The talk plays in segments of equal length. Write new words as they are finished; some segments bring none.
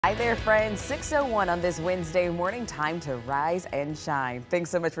Hi there, friends. 6:01 on this Wednesday morning. Time to rise and shine.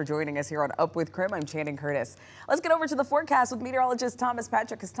 Thanks so much for joining us here on Up with KREM. I'm Channing Curtis. Let's get over to the forecast with meteorologist Thomas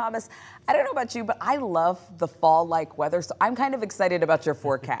Patrick. Because Thomas, I don't know about you, but I love the fall-like weather, so I'm kind of excited about your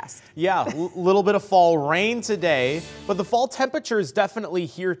forecast. Yeah, a little bit of fall rain today, but the fall temperature is definitely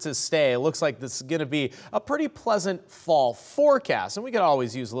here to stay. It looks like this is going to be a pretty pleasant fall forecast, and we could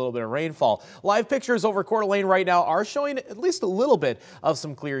always use a little bit of rainfall. Live pictures over Coeur d'Alene right now are showing at least a little bit of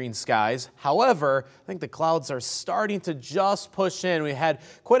some clearing skies. However, I think the clouds are starting to just push in. We had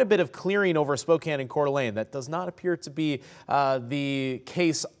quite a bit of clearing over Spokane and Coeur d'Alene. That does not appear to be the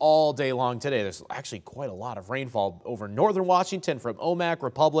case all day long today. There's actually quite a lot of rainfall over northern Washington from Omak,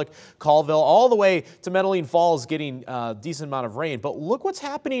 Republic, Colville, all the way to Medellin Falls getting a decent amount of rain. But look what's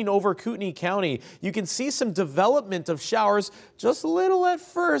happening over Kootenai County. You can see some development of showers, just a little at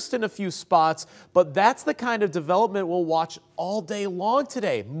first in a few spots, but that's the kind of development we'll watch all day long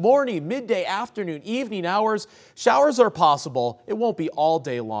today. Morning, midday, afternoon, evening hours. Showers are possible. It won't be all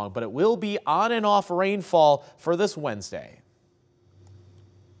day long, but it will be on and off rainfall for this Wednesday.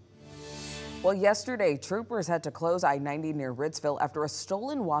 Well, yesterday, troopers had to close I-90 near Ritzville after a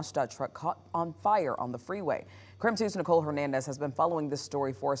stolen WSDOT truck caught on fire on the freeway. KREM 2's Nicole Hernandez has been following this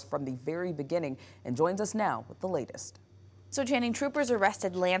story for us from the very beginning and joins us now with the latest. So, Channing, troopers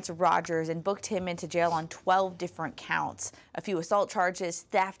arrested Lance Rogers and booked him into jail on 12 different counts. A few assault charges,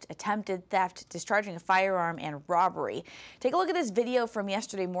 theft, attempted theft, discharging a firearm, and robbery. Take a look at this video from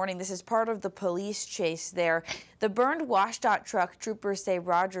yesterday morning. This is part of the police chase there. The burned WSDOT truck troopers say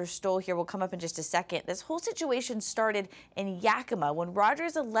Rogers stole here will come up in just a second. This whole situation started in Yakima when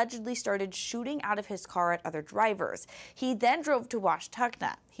Rogers allegedly started shooting out of his car at other drivers. He then drove to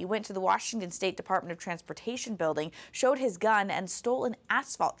Washtenaw. He went to the Washington State Department of Transportation building, showed his gun, and stole an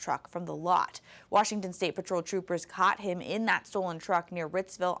asphalt truck from the lot. Washington State Patrol troopers caught him in that stolen truck near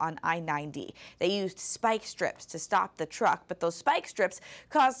Ritzville on I-90. They used spike strips to stop the truck, but those spike strips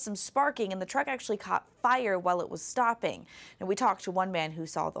caused some sparking, and the truck actually caught fire while it was stopping. And we talked to one man who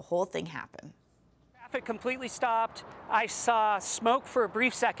saw the whole thing happen. Traffic completely stopped. I saw smoke for a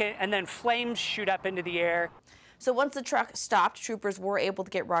brief second and then flames shoot up into the air. So once the truck stopped, troopers were able to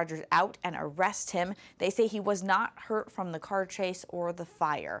get Rogers out and arrest him. They say he was not hurt from the car chase or the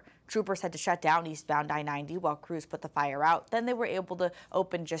fire. Troopers had to shut down eastbound I-90 while crews put the fire out. Then they were able to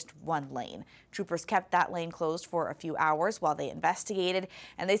open just one lane. Troopers kept that lane closed for a few hours while they investigated,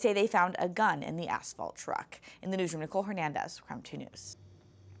 and they say they found a gun in the asphalt truck. In the newsroom, Nicole Hernandez, KREM 2 News.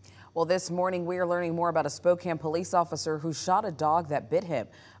 Well, this morning we are learning more about a Spokane police officer who shot a dog that bit him.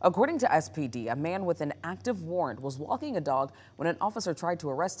 According to SPD, a man with an active warrant was walking a dog when an officer tried to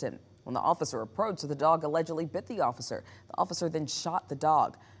arrest him. When the officer approached, the dog allegedly bit the officer. The officer then shot the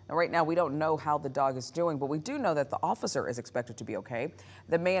dog. Now, right now, we don't know how the dog is doing, but we do know that the officer is expected to be okay.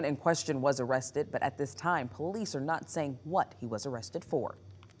 The man in question was arrested, but at this time, police are not saying what he was arrested for.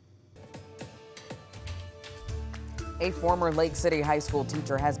 A former Lake City High School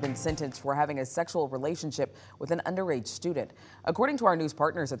teacher has been sentenced for having a sexual relationship with an underage student. According to our news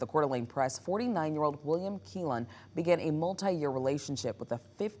partners at the Coeur d'Alene Press, 49-year-old William Keelan began a multi-year relationship with a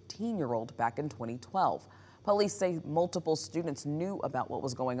 15-year-old back in 2012. Police say multiple students knew about what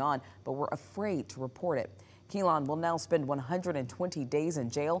was going on, but were afraid to report it. Keelan will now spend 120 days in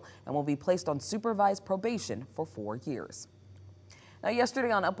jail and will be placed on supervised probation for 4 years. Now, yesterday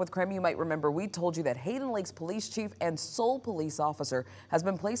on Up with KREM, you might remember we told you that Hayden Lake's police chief and sole police officer has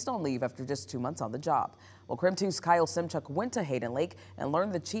been placed on leave after just 2 months on the job. Well, KREM 2's Kyle Simchuk went to Hayden Lake and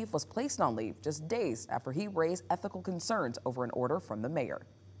learned the chief was placed on leave just days after he raised ethical concerns over an order from the mayor.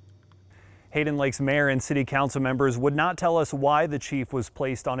 Hayden Lake's mayor and city council members would not tell us why the chief was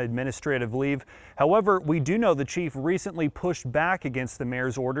placed on administrative leave. However, we do know the chief recently pushed back against the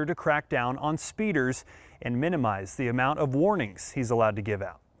mayor's order to crack down on speeders and minimize the amount of warnings he's allowed to give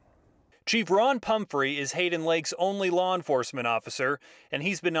out. Chief Ron Pumphrey is Hayden Lake's only law enforcement officer, and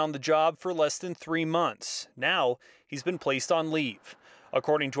he's been on the job for less than 3 months. Now, he's been placed on leave.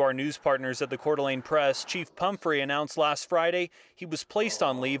 According to our news partners at the Coeur d'Alene Press, Chief Pumphrey announced last Friday he was placed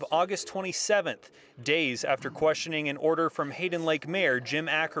on leave August 27th, days after questioning an order from Hayden Lake Mayor Jim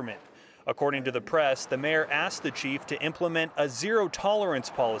Ackerman. According to the press, the mayor asked the chief to implement a zero-tolerance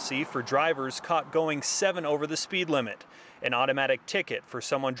policy for drivers caught going 7 over the speed limit, an automatic ticket for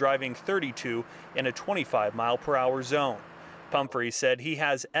someone driving 32 in a 25-mile-per-hour zone. Pumphrey said he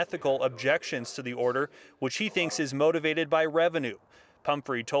has ethical objections to the order, which he thinks is motivated by revenue.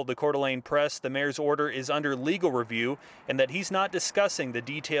 Pumphrey told the Coeur d'Alene Press the mayor's order is under legal review and that he's not discussing the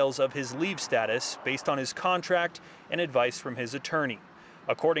details of his leave status based on his contract and advice from his attorney.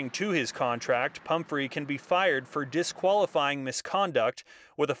 According to his contract, Pumphrey can be fired for disqualifying misconduct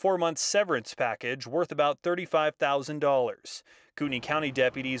with a 4-month severance package worth about $35,000. Kootenai County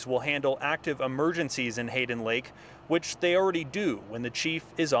deputies will handle active emergencies in Hayden Lake, which they already do when the chief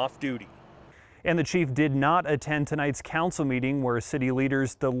is off duty. And the chief did not attend tonight's council meeting where city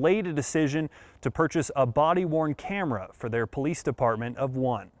leaders delayed a decision to purchase a body-worn camera for their police department of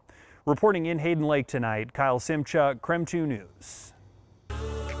 1. Reporting in Hayden Lake tonight, Kyle Simchuk, KREM 2 News.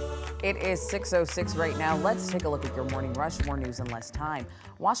 It is 6:06 right now. Let's take a look at your morning rush. More news in less time.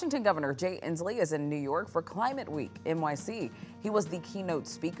 Washington Governor Jay Inslee is in New York for Climate Week NYC. He was the keynote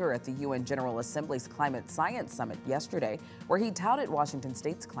speaker at the UN General Assembly's Climate Science Summit yesterday, where he touted Washington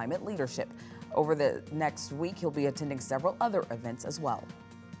State's climate leadership. Over the next week, he'll be attending several other events as well.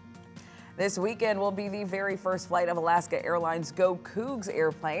 This weekend will be the very first flight of Alaska Airlines' Go Cougs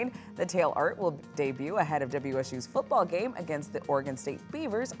airplane. The tail art will debut ahead of WSU's football game against the Oregon State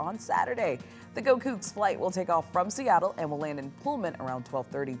Beavers on Saturday. The Go Cougs flight will take off from Seattle and will land in Pullman around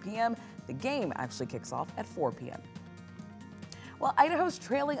 12:30 p.m. The game actually kicks off at 4 p.m. Well, Idaho's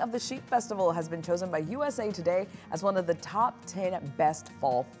Trailing of the Sheep Festival has been chosen by USA Today as one of the top 10 best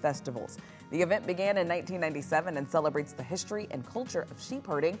fall festivals. The event began in 1997 and celebrates the history and culture of sheep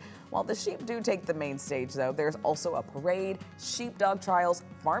herding. While the sheep do take the main stage, though, there's also a parade, sheepdog trials,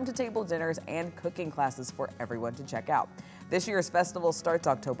 farm-to-table dinners, and cooking classes for everyone to check out. This year's festival starts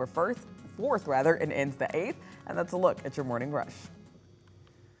October 4th, and ends the 8th. And that's a look at your morning rush.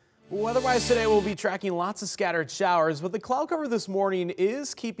 Weather-wise today, we'll be tracking lots of scattered showers, but the cloud cover this morning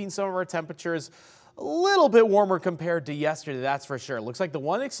is keeping some of our temperatures a little bit warmer compared to yesterday, that's for sure. Looks like the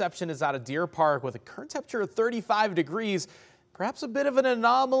one exception is out of Deer Park with a current temperature of 35 degrees. Perhaps a bit of an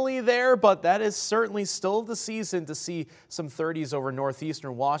anomaly there, but that is certainly still the season to see some 30s over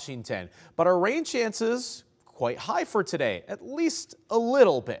northeastern Washington. But our rain chances quite high for today, at least a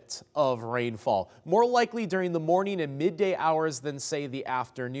little bit of rainfall. More likely during the morning and midday hours than, say, the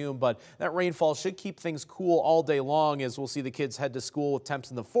afternoon, but that rainfall should keep things cool all day long as we'll see the kids head to school with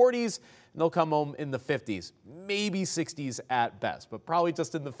temps in the 40s, and they'll come home in the 50s, maybe 60s at best, but probably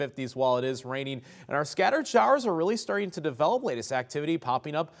just in the 50s while it is raining. And our scattered showers are really starting to develop. Latest activity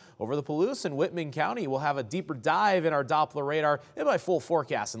popping up over the Palouse and Whitman County. We'll have a deeper dive in our Doppler radar in my full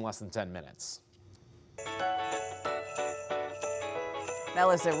forecast in less than 10 minutes. Now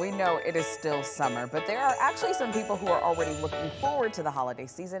listen, we know it is still summer, but there are actually some people who are already looking forward to the holiday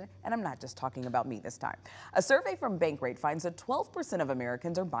season, and I'm not just talking about me this time. A survey from Bankrate finds that 12% of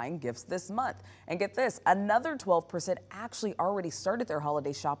Americans are buying gifts this month. And get this, another 12% actually already started their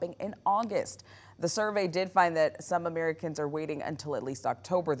holiday shopping in August. The survey did find that some Americans are waiting until at least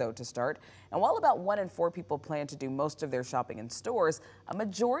October, though, to start. And while about 1 in 4 people plan to do most of their shopping in stores, a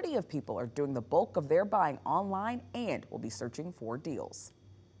majority of people are doing the bulk of their buying online and will be searching for deals.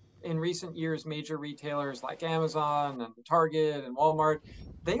 In recent years, major retailers like Amazon and Target and Walmart,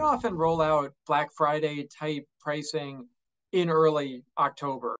 they often roll out Black Friday type pricing in early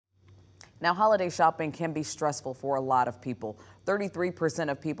October. Now, holiday shopping can be stressful for a lot of people.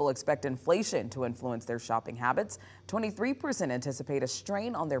 33% of people expect inflation to influence their shopping habits. 23% anticipate a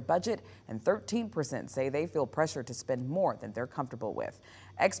strain on their budget, and 13% say they feel pressure to spend more than they're comfortable with.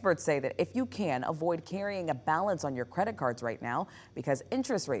 Experts say that if you can, avoid carrying a balance on your credit cards right now because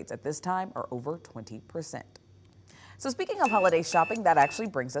interest rates at this time are over 20%. So speaking of holiday shopping, that actually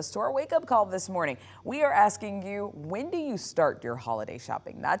brings us to our wake-up call this morning. We are asking you, when do you start your holiday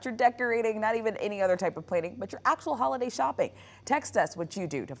shopping? Not your decorating, not even any other type of planning, but your actual holiday shopping. Text us what you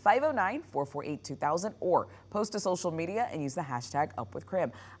do to 509-448-2000 or post to social media and use the hashtag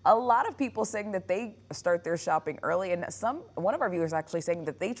 #UpWithKREM. A lot of people saying that they start their shopping early, and one of our viewers actually saying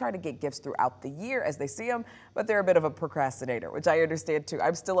that they try to get gifts throughout the year as they see them, but they're a bit of a procrastinator, which I understand too.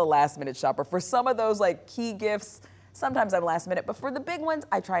 I'm still a last-minute shopper. For some of those like key gifts, sometimes I'm last minute, but for the big ones,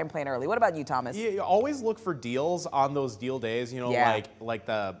 I try and plan early. What about you, Thomas? Yeah, you always look for deals on those deal days, you know, like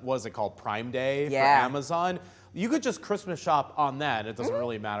the, what is it called, Prime Day for Amazon. You could just Christmas shop on that. It doesn't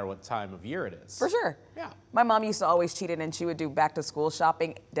really matter what time of year it is. For sure. Yeah. My mom used to always cheat it, and she would do back to school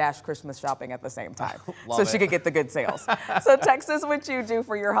shopping / Christmas shopping at the same time. So she could get the good sales. So text us what you do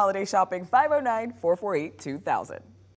for your holiday shopping, 509-448-2000.